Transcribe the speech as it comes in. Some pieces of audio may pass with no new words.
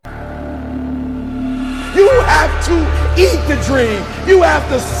You have to eat the dream. You have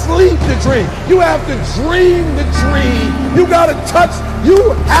to sleep the dream. You have to dream the dream. You got to touch.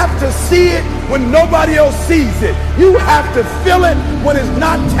 You have to see it when nobody else sees it. You have to feel it when it's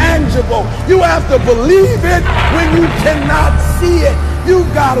not tangible. You have to believe it when you cannot see it. You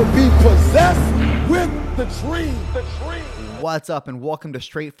got to be possessed with the dream. The dream. What's up, and welcome to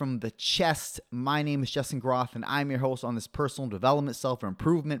Straight from the Chest. My name is Justin Groff, and I'm your host on this personal development,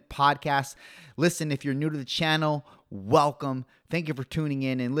 self-improvement podcast. Listen, if you're new to the channel, welcome. Thank you for tuning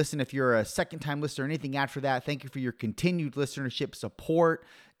in. And listen, if you're a second-time listener or anything after that, thank you for your continued listenership support.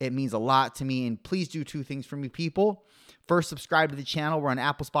 It means a lot to me. And please do two things for me, people. First, subscribe to the channel. We're on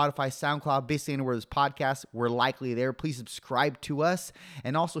Apple, Spotify, SoundCloud, basically anywhere there's podcasts. We're likely there. Please subscribe to us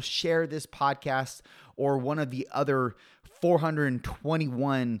and also share this podcast or one of the other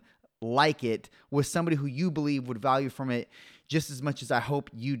 421 like it with somebody who you believe would value from it just as much as I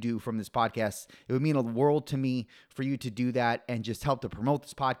hope you do from this podcast. It would mean a world to me for you to do that and just help to promote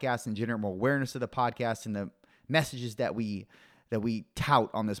this podcast and generate more awareness of the podcast and the messages that we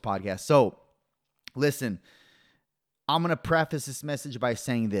tout on this podcast. So listen, I'm going to preface this message by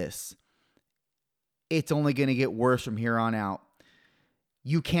saying this. It's only going to get worse from here on out.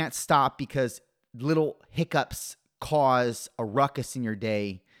 You can't stop because little hiccups cause a ruckus in your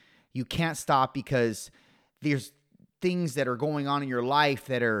day. You can't stop because there's things that are going on in your life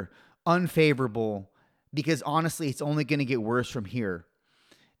that are unfavorable, because honestly, it's only going to get worse from here.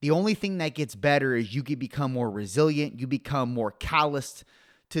 The only thing that gets better is you can become more resilient. You become more calloused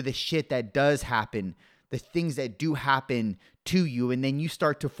to the shit that does happen, the things that do happen to you. And then you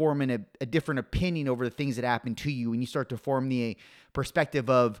start to form a different opinion over the things that happen to you. And you start to form the perspective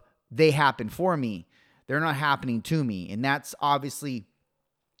of, they happen for me. They're not happening to me. And that's obviously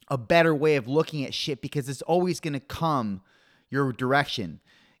a better way of looking at shit, because it's always going to come your direction.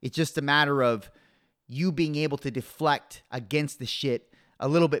 It's just a matter of you being able to deflect against the shit a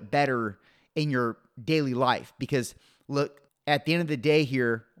little bit better in your daily life. Because look, at the end of the day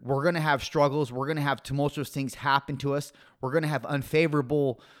here, we're going to have struggles. We're going to have tumultuous things happen to us. We're going to have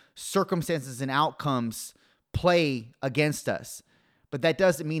unfavorable circumstances and outcomes play against us. But that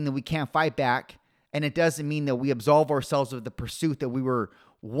doesn't mean that we can't fight back. And it doesn't mean that we absolve ourselves of the pursuit that we were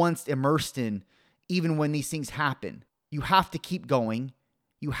once immersed in, even when these things happen. You have to keep going.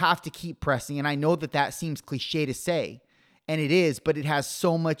 You have to keep pressing. And I know that that seems cliche to say, and it is, but it has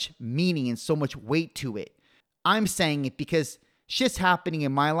so much meaning and so much weight to it. I'm saying it because shit's happening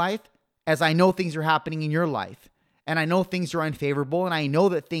in my life, as I know things are happening in your life. And I know things are unfavorable, and I know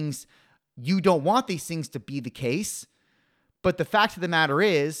that you don't want these things to be the case. But the fact of the matter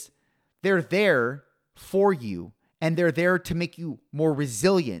is, they're there for you, and they're there to make you more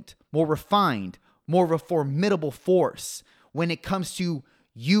resilient, more refined, more of a formidable force when it comes to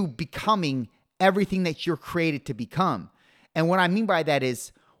you becoming everything that you're created to become. And what I mean by that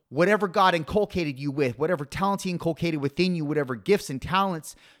is, whatever God inculcated you with, whatever talents He inculcated within you, whatever gifts and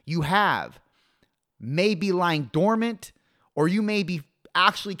talents you have may be lying dormant, or you may be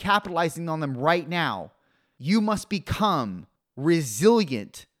actually capitalizing on them right now. You must become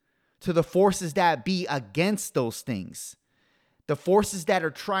resilient to the forces that be against those things. The forces that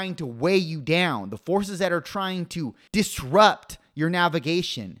are trying to weigh you down, the forces that are trying to disrupt your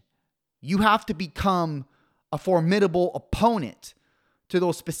navigation. You have to become a formidable opponent to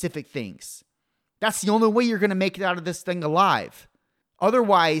those specific things. That's the only way you're going to make it out of this thing alive.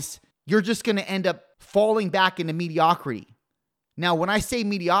 Otherwise, you're just going to end up falling back into mediocrity. Now, when I say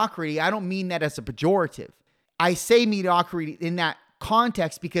mediocrity, I don't mean that as a pejorative. I say mediocrity in that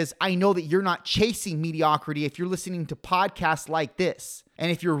context because I know that you're not chasing mediocrity if you're listening to podcasts like this.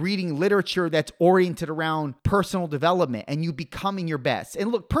 And if you're reading literature that's oriented around personal development and you becoming your best.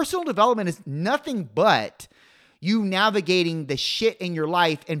 And look, personal development is nothing but you navigating the shit in your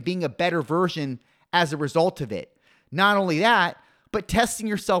life and being a better version as a result of it. Not only that, but testing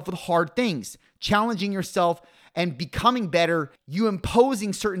yourself with hard things, challenging yourself and becoming better, you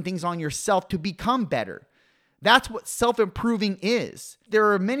imposing certain things on yourself to become better. That's what self-improving is.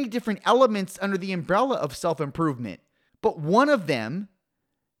 There are many different elements under the umbrella of self-improvement, but one of them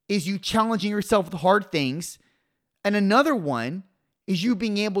is you challenging yourself with hard things, and another one is you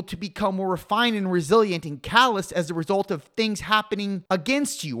being able to become more refined and resilient and callous as a result of things happening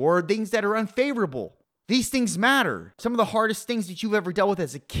against you or things that are unfavorable. These things matter. Some of the hardest things that you've ever dealt with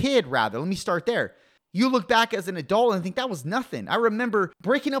as a kid, rather. Let me start there. You look back as an adult and think that was nothing. I remember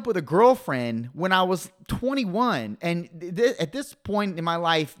breaking up with a girlfriend when I was 21. And at this point in my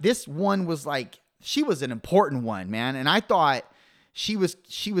life, this one was like, she was an important one, man. And I thought there was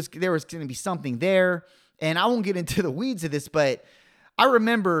going to be something there. And I won't get into the weeds of this, but I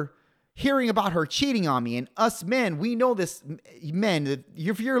remember hearing about her cheating on me. And us men, we know this, men,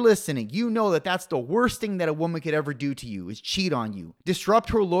 if you're listening, you know that that's the worst thing that a woman could ever do to you is cheat on you. Disrupt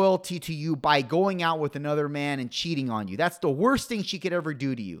her loyalty to you by going out with another man and cheating on you. That's the worst thing she could ever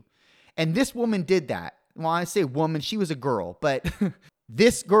do to you. And this woman did that. Well, I say woman, she was a girl, but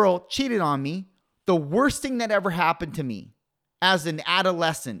this girl cheated on me. The worst thing that ever happened to me as an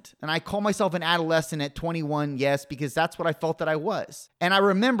adolescent, and I call myself an adolescent at 21, yes, because that's what I felt that I was. And I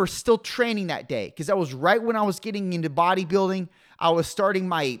remember still training that day because that was right when I was getting into bodybuilding. I was starting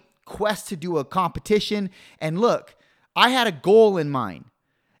my quest to do a competition. And look, I had a goal in mind.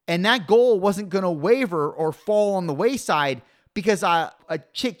 And that goal wasn't going to waver or fall on the wayside because a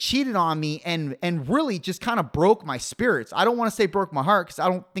chick cheated on me and really just kind of broke my spirits. I don't want to say broke my heart because I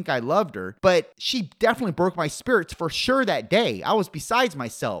don't think I loved her, but she definitely broke my spirits for sure that day. I was besides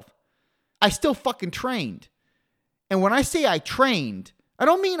myself. I still fucking trained. And when I say I trained, I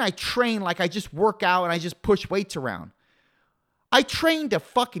don't mean I train like I just work out and I just push weights around. I trained to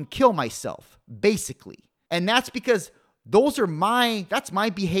fucking kill myself, basically. And that's because that's my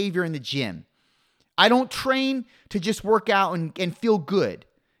behavior in the gym. I don't train to just work out and feel good.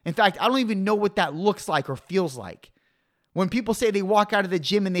 In fact, I don't even know what that looks like or feels like. When people say they walk out of the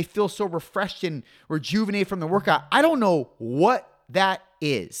gym and they feel so refreshed and rejuvenated from the workout, I don't know what that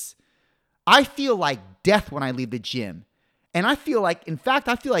is. I feel like death when I leave the gym. And I feel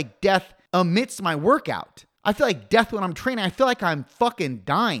like death amidst my workout. I feel like death when I'm training. I feel like I'm fucking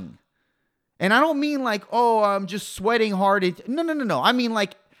dying. And I don't mean like, oh, I'm just sweating hard. No. I mean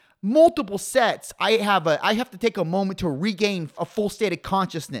like, multiple sets, I have to take a moment to regain a full state of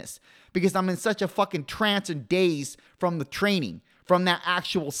consciousness because I'm in such a fucking trance and daze from the training, from that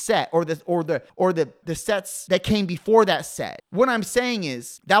actual set or the sets that came before that set. What I'm saying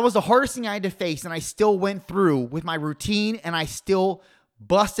is that was the hardest thing I had to face, and I still went through with my routine, and I still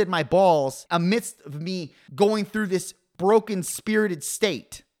busted my balls amidst of me going through this broken spirited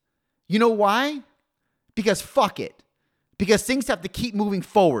state. You know why? Because fuck it. Because things have to keep moving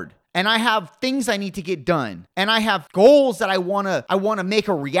forward. And I have things I need to get done. And I have goals that I want to make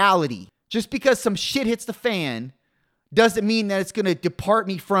a reality. Just because some shit hits the fan doesn't mean that it's going to depart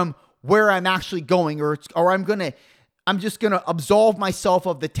me from where I'm actually going or I'm just going to absolve myself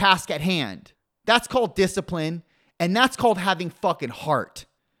of the task at hand. That's called discipline, and that's called having fucking heart.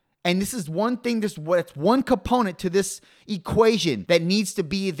 And this is one thing, it's one component to this equation that needs to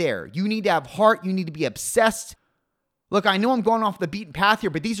be there. You need to have heart, you need to be obsessed. Look, I know I'm going off the beaten path here,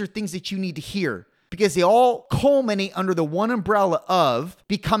 but these are things that you need to hear because they all culminate under the one umbrella of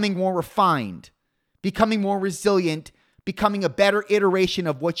becoming more refined, becoming more resilient, becoming a better iteration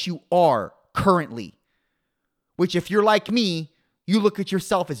of what you are currently. Which if you're like me, you look at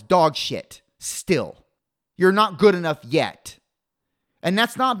yourself as dog shit still. You're not good enough yet. And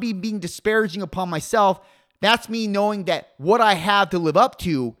that's not me being disparaging upon myself. That's me knowing that what I have to live up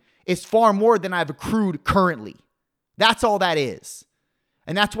to is far more than I've accrued currently. That's all that is.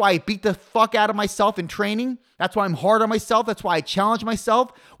 And that's why I beat the fuck out of myself in training. That's why I'm hard on myself. That's why I challenge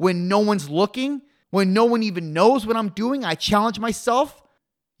myself when no one's looking, when no one even knows what I'm doing. I challenge myself.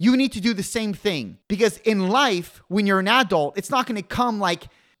 You need to do the same thing because in life, when you're an adult, it's not going to come like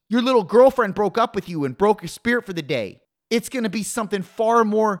your little girlfriend broke up with you and broke your spirit for the day. It's going to be something far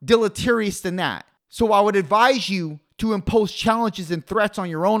more deleterious than that. So I would advise you to impose challenges and threats on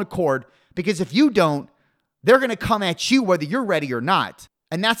your own accord because if you don't, they're going to come at you whether you're ready or not.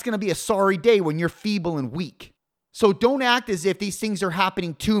 And that's going to be a sorry day when you're feeble and weak. So don't act as if these things are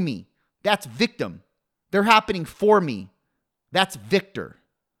happening to me. That's victim. They're happening for me. That's victor.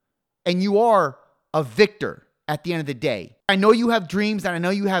 And you are a victor at the end of the day. I know you have dreams and I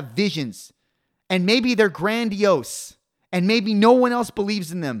know you have visions. And maybe they're grandiose. And maybe no one else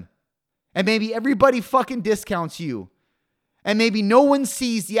believes in them. And maybe everybody fucking discounts you. And maybe no one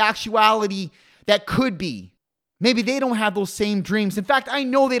sees the actuality that could be. Maybe they don't have those same dreams. In fact, I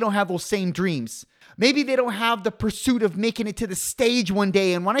know they don't have those same dreams. Maybe they don't have the pursuit of making it to the stage one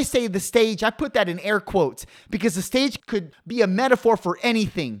day. And when I say the stage, I put that in air quotes because the stage could be a metaphor for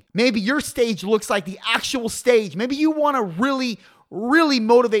anything. Maybe your stage looks like the actual stage. Maybe you want to really, really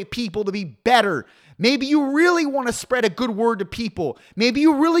motivate people to be better. Maybe you really want to spread a good word to people. Maybe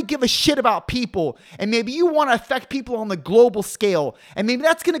you really give a shit about people. And maybe you want to affect people on the global scale. And maybe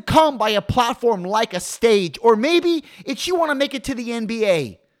that's going to come by a platform like a stage. Or maybe it's you want to make it to the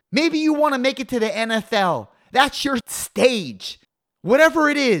NBA. Maybe you want to make it to the NFL. That's your stage. Whatever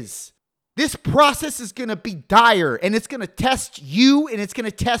it is, this process is going to be dire. And it's going to test you. And it's going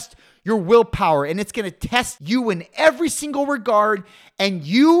to test your willpower, and it's going to test you in every single regard. And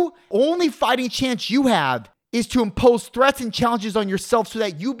you, only fighting chance you have is to impose threats and challenges on yourself so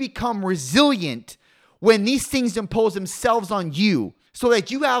that you become resilient when these things impose themselves on you, so that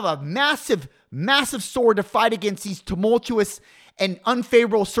you have a massive, massive sword to fight against these tumultuous and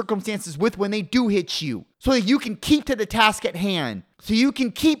unfavorable circumstances with when they do hit you, so that you can keep to the task at hand, so you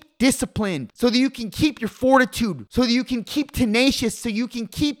can keep disciplined, so that you can keep your fortitude, so that you can keep tenacious, so you can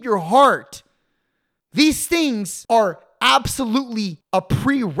keep your heart. These things are absolutely a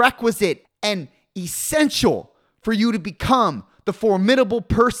prerequisite and essential for you to become the formidable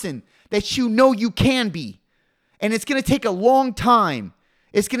person that you know you can be. And it's going to take a long time.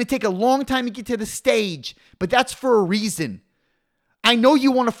 It's going to take a long time to get to the stage, but that's for a reason. I know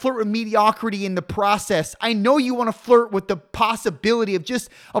you want to flirt with mediocrity in the process. I know you want to flirt with the possibility of just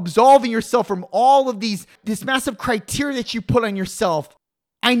absolving yourself from all of this massive criteria that you put on yourself.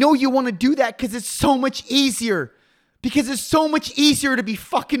 I know you want to do that because it's so much easier. Because it's so much easier to be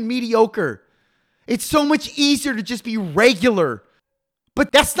fucking mediocre. It's so much easier to just be regular.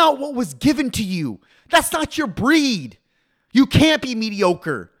 But that's not what was given to you. That's not your breed. You can't be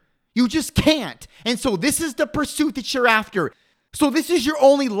mediocre. You just can't. And so this is the pursuit that you're after. So this is your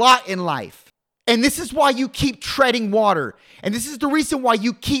only lot in life. And this is why you keep treading water. And this is the reason why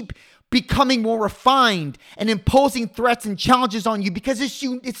you keep becoming more refined and imposing threats and challenges on you, because it's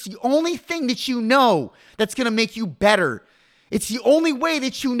the only thing that you know that's going to make you better. It's the only way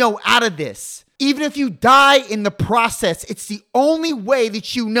that you know out of this. Even if you die in the process, it's the only way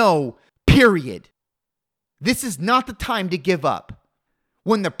that you know, period. This is not the time to give up.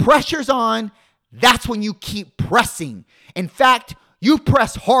 When the pressure's on, that's when you keep pressing. In fact, you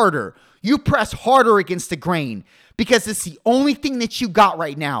press harder. You press harder against the grain because it's the only thing that you got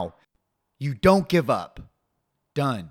right now. You don't give up. Done.